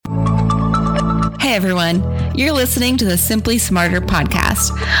Hey everyone, you're listening to the Simply Smarter podcast.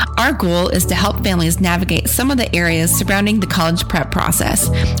 Our goal is to help families navigate some of the areas surrounding the college prep process,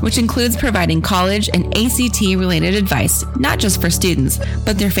 which includes providing college and ACT-related advice, not just for students,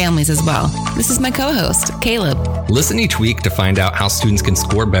 but their families as well. This is my co-host, Caleb. Listen each week to find out how students can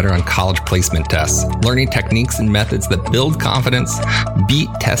score better on college placement tests, learning techniques and methods that build confidence, beat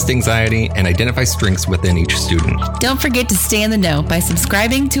test anxiety, and identify strengths within each student. Don't forget to stay in the know by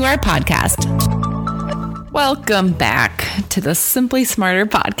subscribing to our podcast. Welcome back to the Simply Smarter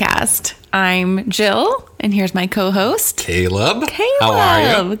podcast. I'm Jill, and here's my co-host, Caleb. How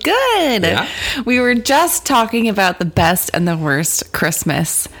are you? Good. Yeah? We were just talking about the best and the worst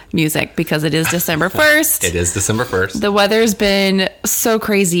Christmas music because it is December 1st. It is December 1st. The weather's been so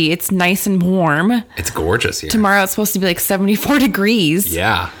crazy. It's nice and warm. It's gorgeous here. Tomorrow it's supposed to be like 74 degrees.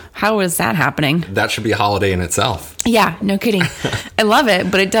 Yeah. How is that happening? That should be a holiday in itself. Yeah, no kidding. I love it,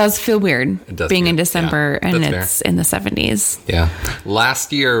 but it does feel weird being in December and it's in the 70s. Yeah.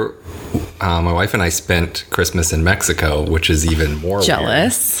 Last year, my wife and I spent Christmas in Mexico, which is even more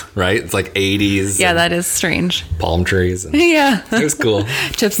jealous. Weird, right? It's like 80s. Yeah, that is strange. Palm trees. Yeah. It was cool.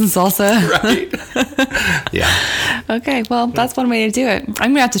 Chips and salsa. Right. Yeah. Okay, well, that's one way to do it. I'm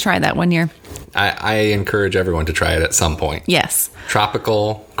going to have to try that one year. I encourage everyone to try it at some point. Yes.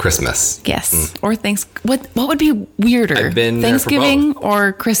 Tropical Christmas. Yes. Or what would be weirder? I've been Thanksgiving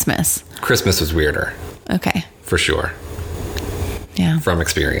or Christmas? Christmas was weirder. Okay. For sure. Yeah. From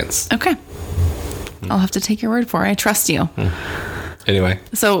experience. Okay. I'll have to take your word for it. I trust you. Anyway.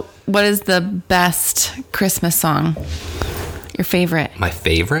 So what is the best Christmas song? Your favorite? My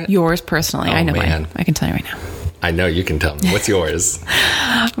favorite? Yours personally. I know man. mine. I can tell you right now. I know you can tell me. What's yours?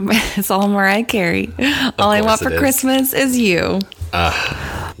 It's all Mariah Carey. All I want for Christmas is you.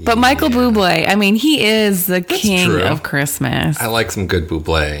 But Michael Bublé, I mean, he is the king of Christmas. I like some good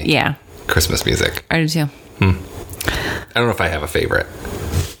Bublé. Yeah. Christmas music. I do too. I don't know if I have a favorite.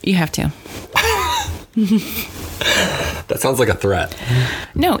 You have to. That sounds like a threat.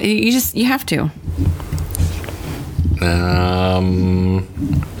 No, you have to.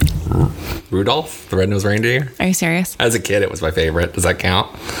 Rudolph the Red-Nosed Reindeer. Are you serious? As a kid, it was my favorite. Does that count?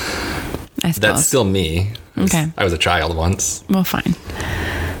 I suppose. That's still me. Okay. I was a child once. Well, fine.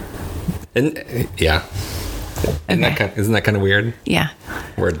 And yeah. Isn't that kind of weird? Yeah.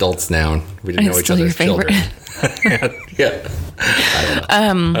 We're adults now. We didn't know each other's children. Yeah. I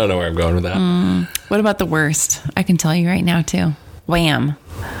don't know where I'm going with that. What about the worst? I can tell you right now, too. Wham!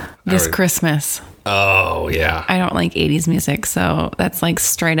 This Christmas. Oh, yeah. I don't like 80s music, so that's like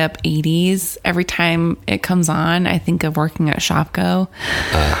straight up 80s. Every time it comes on, I think of working at Shopko,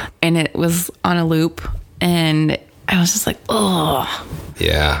 and it was on a loop, and I was just like, oh.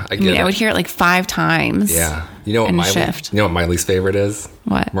 Yeah, I would hear it like 5 times. Yeah. You know what my least favorite is?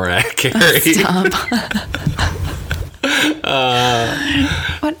 What? Mariah Carey. Stop.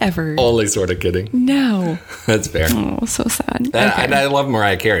 Whatever. Only sort of kidding. No. That's fair. Oh, so sad. And I love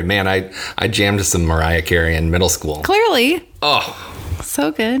Mariah Carey. Man, I jammed to some Mariah Carey in middle school. Clearly. Oh.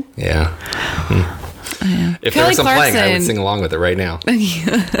 So good. Yeah. Yeah. If there was some playing, I would sing along with it right now.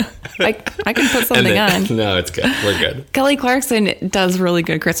 I can put something on. No, it's good. We're good. Kelly Clarkson does really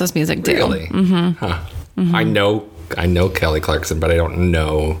good Christmas music too. Really? Mm-hmm. Huh. Mm-hmm. I know Kelly Clarkson, but I don't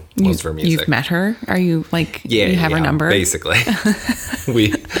know most of her music. You've met her? Are you like, you have her number? Basically.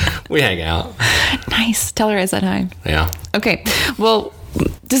 we hang out. Nice. Tell her I said hi. Yeah. Okay. Well,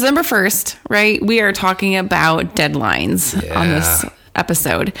 December 1st, right? We are talking about deadlines on this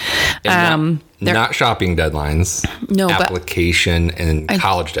episode. Not shopping deadlines. No, application and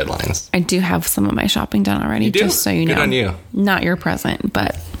college deadlines. I do have some of my shopping done already. You do? Just so you know. Good on you. Not your present,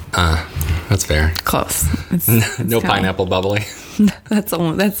 but that's fair. Close. No pineapple bubbly. That's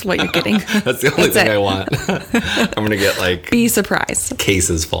what you're getting. That's the only thing I want. I'm gonna get be surprised.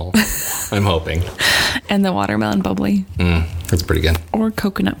 Cases full. I'm hoping. And the watermelon bubbly. That's pretty good. Or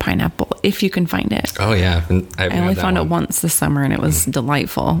coconut pineapple, if you can find it. Oh yeah, I only found it once this summer, and it was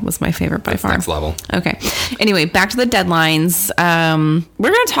delightful. It was my favorite by far. Next level. Okay. Anyway, back to the deadlines.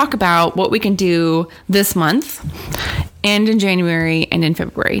 We're going to talk about what we can do this month, and in January, and in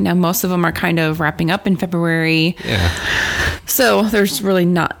February. Now, most of them are kind of wrapping up in February. Yeah. So there's really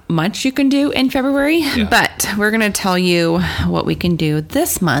not much you can do in February, but we're going to tell you what we can do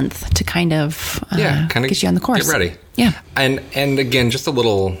this month to kind of get you on the course. Get ready. Yeah. And again, just a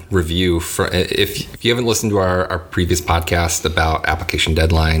little review for if you haven't listened to our previous podcast about application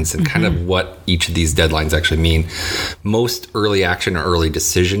deadlines and kind of what each of these deadlines actually mean. Most early action or early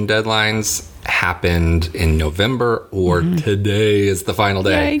decision deadlines happened in November, or today is the final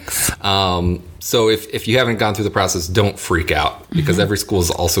day. Yikes. So if you haven't gone through the process, don't freak out, because every school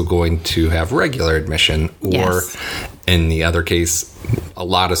is also going to have regular admission, or in the other case, a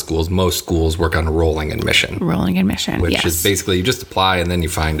lot of schools, most schools work on rolling admission. Rolling admission, which is basically you just apply and then you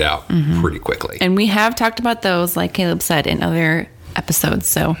find out pretty quickly. And we have talked about those, like Caleb said, in other episodes.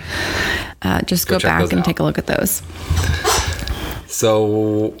 So just go back and take a look at those.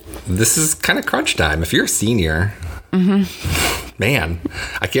 So this is kind of crunch time. If you're a senior, man,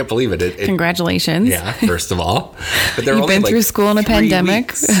 I can't believe it. Congratulations. Yeah, first of all. But You've been through school in a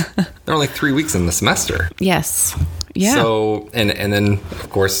pandemic. There are only 3 weeks in the semester. Yes. Yeah. So, and then, of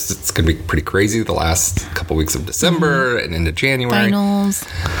course, it's going to be pretty crazy the last couple weeks of December and into January. Finals.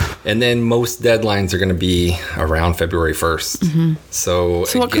 And then most deadlines are going to be around February 1st. So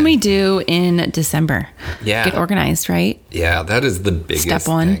what can we do in December? Yeah. Get organized, right? Yeah, that is the biggest Step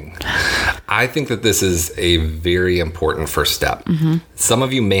one. thing. I think that this is a very important first step. Some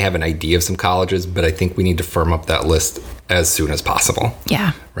of you may have an idea of some colleges, but I think we need to firm up that list as soon as possible.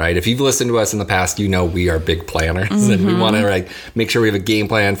 Yeah. Right? If you've listened to us in the past, you know we are big planners and we want to make sure we have a game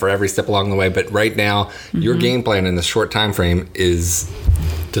plan for every step along the way. But right now, your game plan in this short time frame is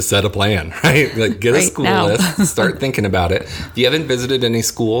to set a plan, right? Like get a school list, start thinking about it. If you haven't visited any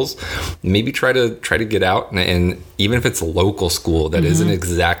schools, maybe try to get out and even if it's a local school that isn't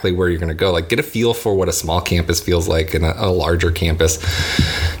exactly where you're going to go, like get a feel for what a small campus feels like and a larger campus,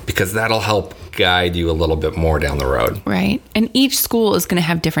 because that'll help guide you a little bit more down the road. Right. And each school is going to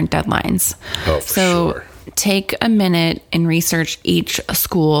have different deadlines. Oh, for sure. Take a minute and research each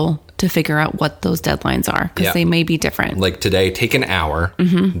school to figure out what those deadlines are, because they may be different. Like today, take an hour,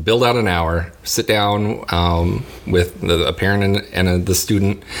 build out an hour, sit down with a parent and the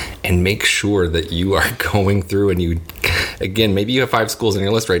student, and make sure that you are going through and you, again, maybe you have 5 schools on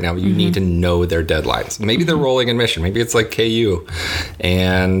your list right now, but you need to know their deadlines. Maybe they're rolling admission. Maybe it's like KU.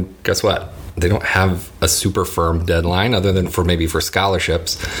 And guess what? They don't have a super firm deadline other than for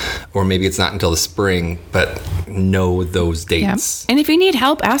scholarships, or maybe it's not until the spring, but know those dates. And if you need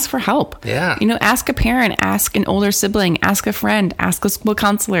help, ask for help. Yeah. Ask a parent, ask an older sibling, ask a friend, ask a school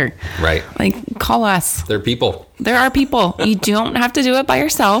counselor. Right. Like, call us. They're people. There are people. You don't have to do it by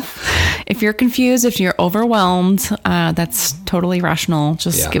yourself. If you're confused, if you're overwhelmed, that's totally rational.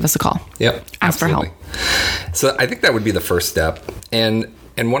 Just give us a call. Yep. Ask for help. So I think that would be the first step. And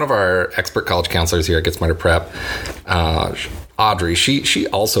one of our expert college counselors here at Get Smarter Prep, Audrey, she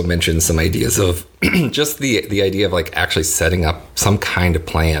also mentioned some ideas of just the idea of like actually setting up some kind of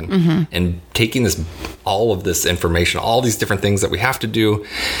plan and taking all of this information, all these different things that we have to do,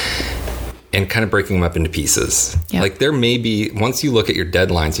 and kind of breaking them up into pieces. Yep. Like there may be, once you look at your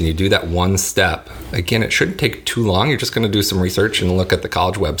deadlines and you do that one step, again, it shouldn't take too long. You're just going to do some research and look at the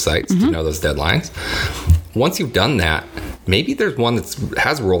college websites to know those deadlines. Once you've done that, maybe there's one that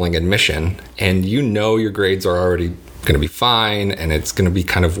has rolling admission and your grades are already going to be fine and it's going to be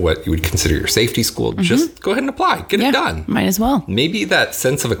kind of what you would consider your safety school. Just go ahead and apply. Get it done. Might as well. Maybe that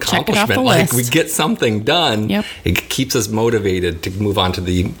sense of accomplishment, like we get something done, it keeps us motivated to move on to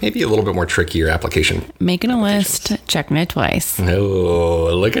the maybe a little bit more trickier application. Making a list, checking it twice.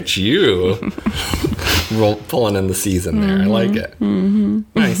 Oh, look at you. Pulling in the season there. I like it.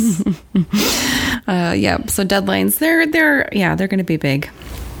 Nice. So deadlines, they're going to be big.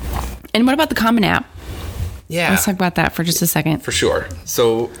 And what about the Common App? Yeah. Let's talk about that for just a second. For sure.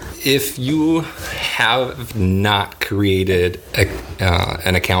 So if you have not created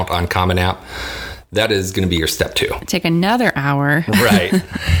an account on Common App, that is going to be your step 2. Take another hour. Right.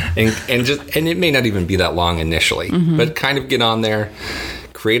 And it may not even be that long initially, but kind of get on there,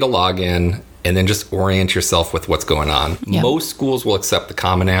 create a login, and then just orient yourself with what's going on. Yep. Most schools will accept the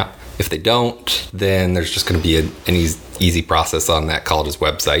Common App. If they don't, then there's just going to be an easy process on that college's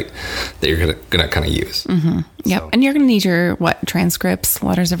website that you're going to kind of use. Yep. So. And you're going to need your transcripts,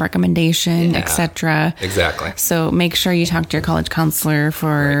 letters of recommendation, etc. Exactly. So make sure you talk to your college counselor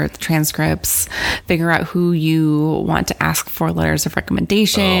for the transcripts. Figure out who you want to ask for letters of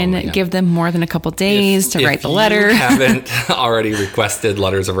recommendation. Give them more than a couple days to write the letter. If you haven't already requested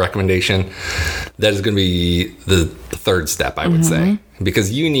letters of recommendation, that is going to be the third step, I would say.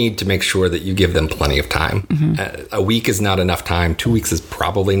 Because you need to make sure that you give them plenty of time. A week is not enough time. 2 weeks is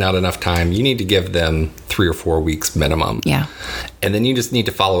probably not enough time. You need to give them 3 or 4 weeks minimum. Yeah. And then you just need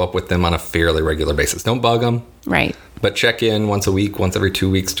to follow up with them on a fairly regular basis. Don't bug them. Right. But check in once a week, once every 2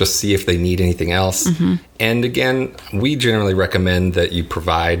 weeks, just see if they need anything else. And again, we generally recommend that you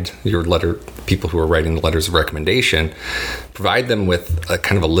provide your people who are writing the letters of recommendation, provide them with a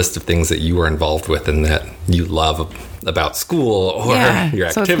kind of a list of things that you are involved with and that you love about school or your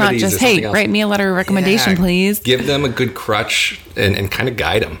activities. So it's not just, hey, write me a letter of recommendation, please. Give them a good crutch and kind of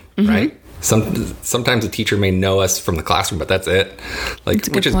guide them, right? Sometimes a teacher may know us from the classroom, but that's it.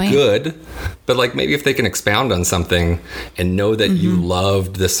 Which is good. But maybe if they can expound on something and know that you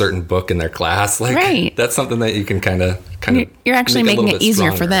loved this certain book in their class, that's something that you can kind of you're actually making it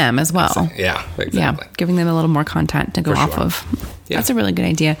easier for them as well. Yeah, exactly. Yeah, giving them a little more content to go off of. Yeah. That's a really good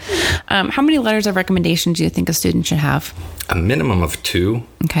idea. How many letters of recommendation do you think a student should have? A minimum of 2.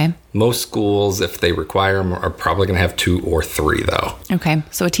 Okay. Most schools, if they require them, are probably going to have 2 or 3, though. Okay.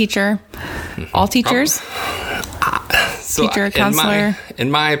 So a teacher, all teachers? Teacher, counselor?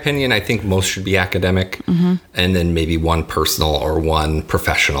 In my opinion, I think most should be academic, and then maybe one personal or one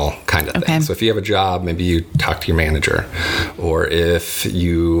professional kind of thing. So if you have a job, maybe you talk to your manager. Or if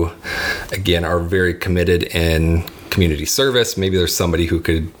you, again, are very committed in community service, maybe there's somebody who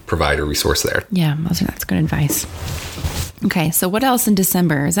could provide a resource there. Yeah, that's good advice. Okay, so what else in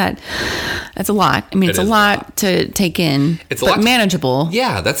December? That's a lot. I mean, it's a lot to take in, but manageable.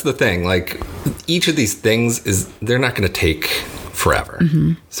 Yeah, that's the thing. Each of these things they're not going to take forever.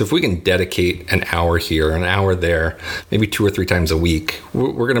 So if we can dedicate an hour here, an hour there, maybe 2 or 3 times a week,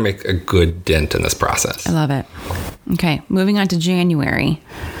 we're going to make a good dent in this process. I love it. Okay, moving on to January.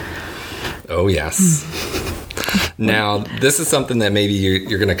 Oh, yes. Now, this is something that maybe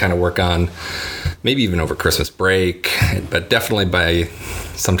you're going to kind of work on, maybe even over Christmas break, but definitely by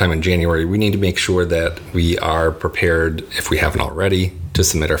sometime in January, we need to make sure that we are prepared, if we haven't already, to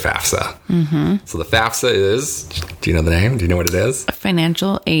submit our FAFSA. So the FAFSA is, do you know the name? Do you know what it is?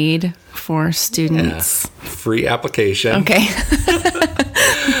 Financial aid for students. Yeah. Free application. Okay.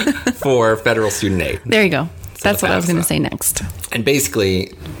 For federal student aid. There you go. That's what I was going to say next. And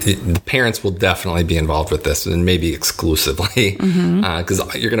basically, the parents will definitely be involved with this, and maybe exclusively, because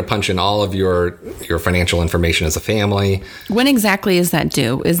you're going to punch in all of your financial information as a family. When exactly is that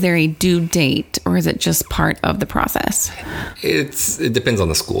due? Is there a due date, or is it just part of the process? It depends on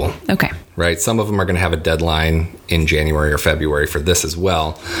the school. Okay. Right? Some of them are going to have a deadline in January or February for this as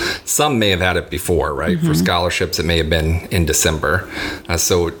well. Some may have had it before, right? For scholarships, it may have been in December.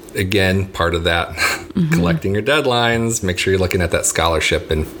 So again, part of that, collecting your deadlines, make sure you're looking at that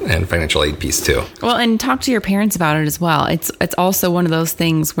scholarship and financial aid piece too. Well, and talk to your parents about it as well. It's also one of those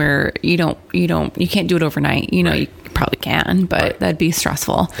things where you can't do it overnight. You probably can, but that'd be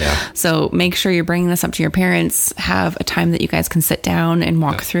stressful. Yeah. So make sure you're bringing this up to your parents. Have a time that you guys can sit down and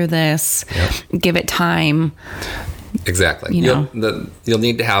walk through this. Give it time. Exactly. You'll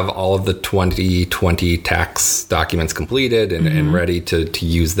need to have all of the 2020 tax documents completed and ready to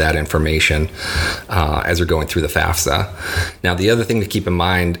use that information as you're going through the FAFSA. Now, the other thing to keep in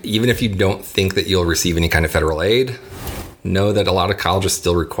mind, even if you don't think that you'll receive any kind of federal aid, know that a lot of colleges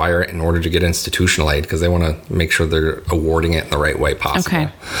still require it in order to get institutional aid because they want to make sure they're awarding it in the right way possible.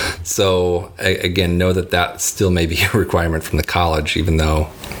 Okay. So, again, know that still may be a requirement from the college, even though,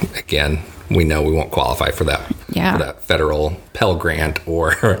 again, we know we won't qualify for that, for that federal Pell Grant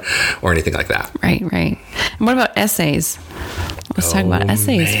or anything like that. Right. And what about essays? Let's talk about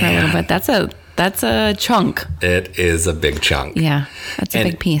essays for a little bit. That's a chunk. It is a big chunk. Yeah, that's a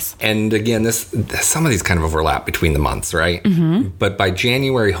big piece. And again, some of these kind of overlap between the months, right? But by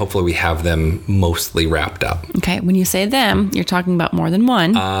January, hopefully we have them mostly wrapped up. Okay, when you say them, you're talking about more than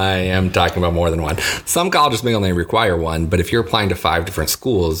one. I am talking about more than one. Some colleges may only require one, but if you're applying to 5 different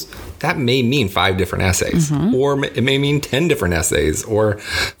schools, that may mean 5 different essays. Or it may mean 10 different essays, or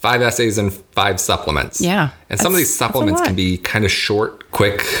 5 essays and 5 supplements. Yeah. And some of these supplements can be kind of short,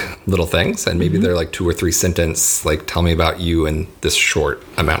 quick little things, and maybe they're like 2 or 3 sentence, like tell me about you in this short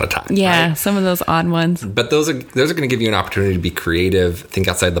amount of time. Yeah, right? Some of those odd ones. But those are going to give you an opportunity to be creative, think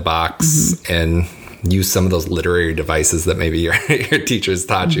outside the box, and use some of those literary devices that maybe your teachers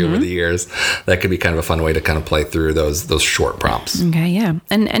taught you over the years. That could be kind of a fun way to kind of play through those short prompts. Okay, yeah.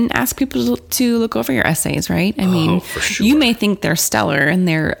 And ask people to look over your essays, right? I mean, for sure. You may think they're stellar and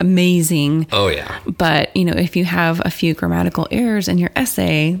they're amazing. Oh, yeah. But, if you have a few grammatical errors in your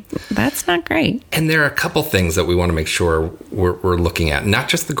essay, that's not great. And there are a couple things that we want to make sure we're looking at. Not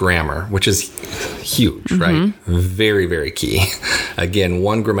just the grammar, which is huge, right? Very, very key. Again,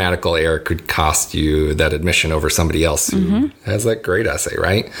 one grammatical error could cost you that admission over somebody else who has that great essay,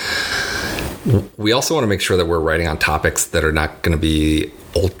 right? We also want to make sure that we're writing on topics that are not going to be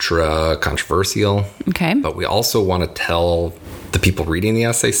ultra controversial. Okay. But we also want to tell the people reading the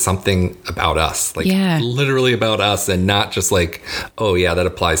essay something about us, like literally about us, and not just like, oh yeah, that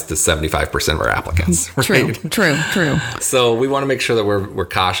applies to 75% of our applicants. Right? True. So we want to make sure that we're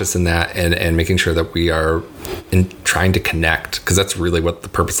cautious in that, and making sure that we are trying to connect, because that's really what the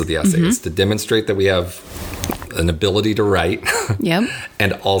purpose of the essay is, to demonstrate that we have an ability to write. Yep.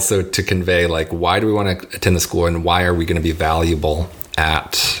 And also to convey, like, why do we want to attend the school, and why are we going to be valuable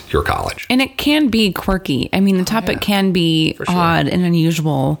at your college? And it can be quirky. I mean, the topic can be odd and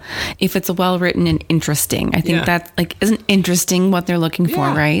unusual if it's well written and interesting. I think that, like, isn't interesting what they're looking for,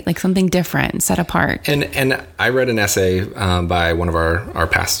 right? Like something different, set apart. And I read an essay by one of our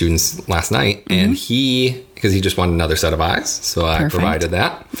past students last night, and because he just wanted another set of eyes, so I provided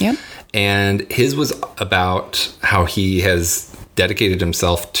that. Yep. And his was about how he has dedicated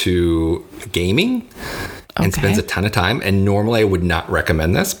himself to gaming and spends a ton of time. And normally I would not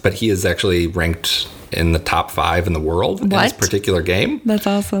recommend this, but he is actually ranked in the top 5 in the world in this particular game. That's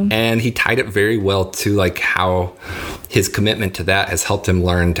awesome. And he tied it very well to like how his commitment to that has helped him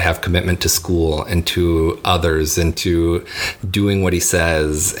learn to have commitment to school and to others and to doing what he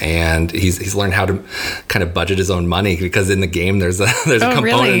says. And he's learned how to kind of budget his own money, because in the game there's a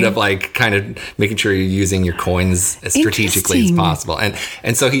component of like kind of making sure you're using your coins as strategically as possible.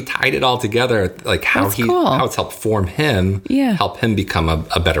 And so he tied it all together, like how how it's helped form him, help him become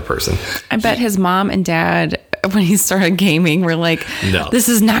a better person. I bet his mom and dad, when he started gaming, were like, no, this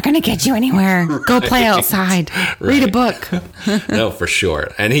is not going to get you anywhere. Go play outside. Read a book. No, for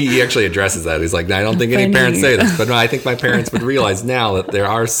sure. And he actually addresses that. He's like, I don't think any parents say this, but no, I think my parents would realize now that there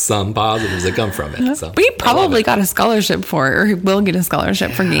are some positives that come from it. So we probably got a scholarship for it, or he will get a scholarship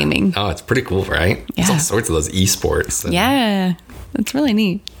for gaming. Oh, it's pretty cool, right? There's all sorts of those esports. Yeah, that's really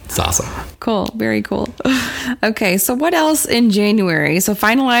neat. It's awesome. Cool. Very cool. Okay. So what else in January? So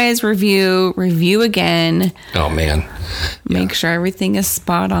finalize, review again. Oh, man. Make sure everything is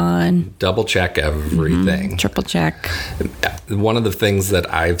spot on. Double check everything. Triple check. One of the things that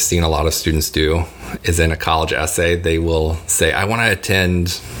I've seen a lot of students do is in a college essay, they will say, I want to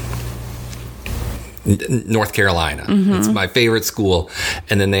attend North Carolina. It's my favorite school.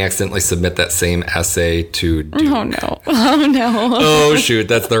 And then they accidentally submit that same essay to Duke. Oh no. Oh shoot,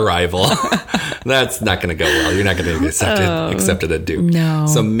 that's their rival. That's not going to go well. You're not going to get accepted at Duke. No.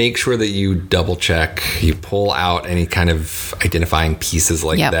 So make sure that you double check, you pull out any kind of identifying pieces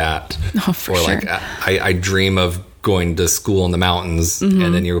like that. Oh, for sure. Like I dream of going to school in the mountains,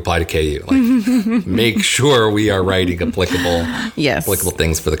 and then you apply to KU. Like, make sure we are writing applicable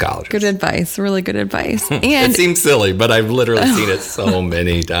things for the college. Good advice. Really good advice. And it seems silly, but I've literally seen it so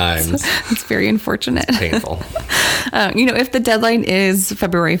many times. It's very unfortunate. It's painful. If the deadline is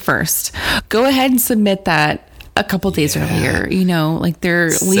February 1st, go ahead and submit that a couple days earlier,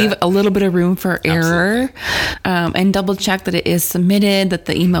 leave a little bit of room for error, and double check that it is submitted, that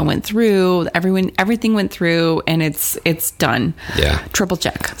the email went through, everything went through, and it's done. Yeah. Triple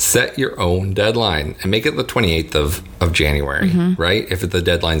check. Set your own deadline and make it the 28th of January, right? If the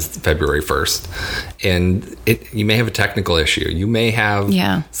deadline's February 1st, and you may have a technical issue. You may have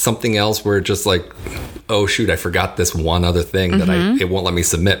something else where it's just like, oh shoot, I forgot this one other thing that it won't let me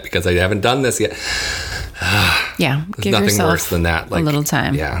submit because I haven't done this yet. There's give nothing worse than that. Like, a little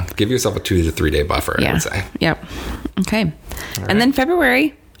time. Yeah. Give yourself a 2 to 3 day buffer, I would say. Yep. Okay. And then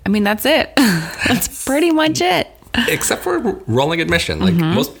February, that's it. That's pretty much it. Except for rolling admission. Like,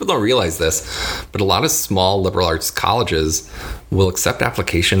 most people don't realize this, but a lot of small liberal arts colleges will accept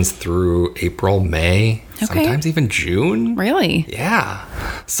applications through April, May, sometimes even June. Really? Yeah.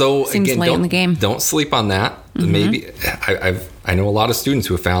 So seems again, late in the game. Don't sleep on that. Maybe I know a lot of students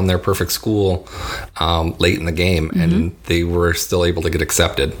who have found their perfect school late in the game, and they were still able to get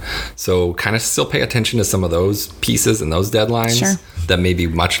accepted. So kind of still pay attention to some of those pieces and those deadlines that may be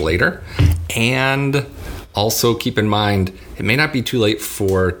much later. And also keep in mind, it may not be too late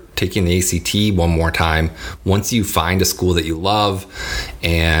for taking the ACT one more time. Once you find a school that you love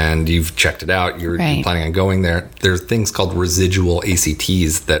and you've checked it out, you're planning on going there, there's things called residual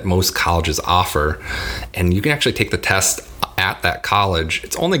ACTs that most colleges offer. And you can actually take the test at that college.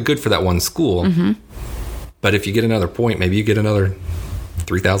 It's only good for that one school. But if you get another point, maybe you get another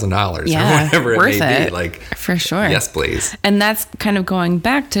 $3,000 or whatever it may be. Like, for sure. Yes, please. And that's kind of going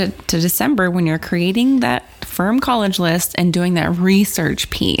back to December when you're creating that firm college list and doing that research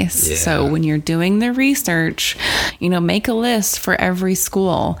piece. Yeah. So when you're doing the research, make a list for every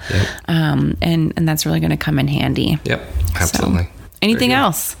school. And that's really going to come in handy. Yep, absolutely. So, anything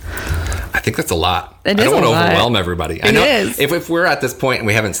else? I think that's a lot. It I is don't want a to lot. overwhelm everybody. I It know is. if we're at this point and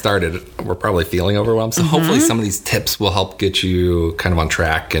we haven't started, we're probably feeling overwhelmed. So hopefully some of these tips will help get you kind of on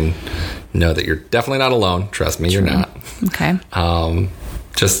track and know that you're definitely not alone. Trust me, you're not. Okay.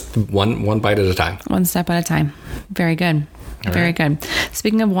 Just one bite at a time. One step at a time. Very good. Very good.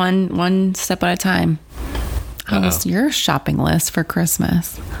 Speaking of one step at a time, how was your shopping list for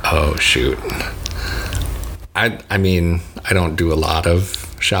Christmas? Oh, shoot. I mean, I don't do a lot of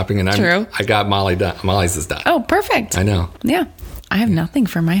shopping, and True. I got Molly done. Molly's is done. Oh, perfect. I know. Yeah. I have nothing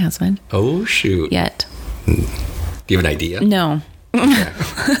for my husband Oh, shoot. yet. Do you have an idea? No.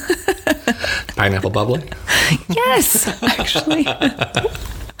 Pineapple bubbly? Yes, actually.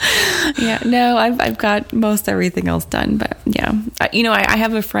 Yeah, no, I've got most everything else done, but yeah, I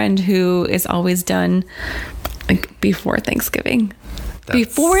have a friend who is always done like before Thanksgiving.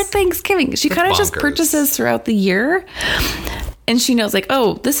 Before Thanksgiving, she kind of just bonkers. purchases throughout the year. And she knows, like,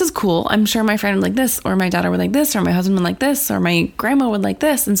 oh, this is cool. I'm sure my friend would like this, or my daughter would like this, or my husband would like this, or my grandma would like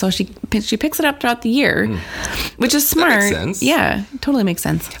this. And so she picks it up throughout the year, which is smart. makes sense. Yeah, totally makes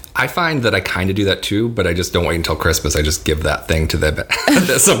sense. I find that I kind of do that too, but I just don't wait until Christmas. I just give that thing to them at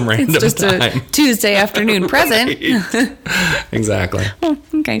some random It's just time. a Tuesday afternoon present. Exactly.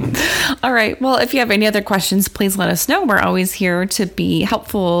 Okay. All right. Well, if you have any other questions, please let us know. We're always here to be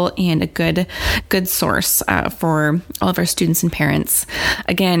helpful and a good source for all of our students and parents.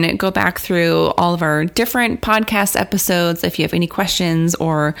 Again, go back through all of our different podcast episodes. If you have any questions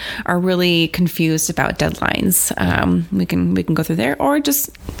or are really confused about deadlines, we can go through there, or just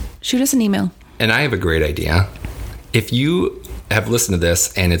shoot us an email. And I have a great idea. If you have listened to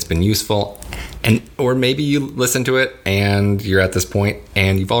this and it's been useful, or maybe you listen to it and you're at this point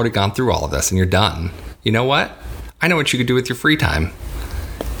and you've already gone through all of this and you're done. You know what? I know what you could do with your free time.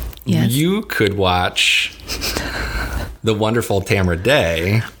 Yes. You could watch The Wonderful Tamara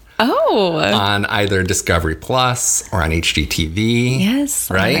Day Oh. on either Discovery Plus or on HGTV. Yes.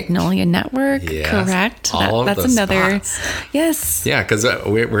 on Right? Magnolia Network. Yes. Correct. All of That's those another. spots. Yes. Yeah, because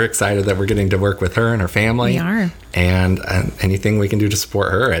we're excited that we're getting to work with her and her family. We are. And anything we can do to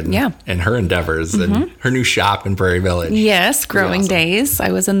support her and, Yeah. and her endeavors and her new shop in Prairie Village. Yes, Growing awesome. Days.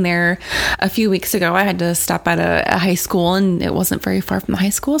 I was in there a few weeks ago. I had to stop at a high school, and it wasn't very far from the high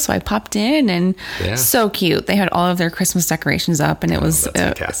school, so I popped in, and Yeah. so cute. They had all of their Christmas decorations up, and it was that's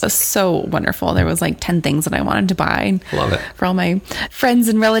fantastic. so wonderful. There was like 10 things that I wanted to buy. Love it. For all my friends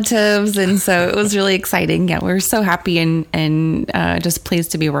and relatives, and so it was really exciting. Yeah, we were so happy and just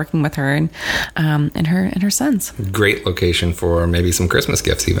pleased to be working with her and her sons. Great location for maybe some Christmas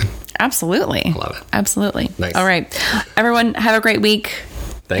gifts even. Absolutely. Love it. Absolutely. Nice. All right. Everyone, have a great week.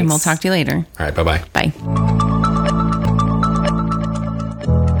 Thanks. And we'll talk to you later. All right, bye-bye. Bye.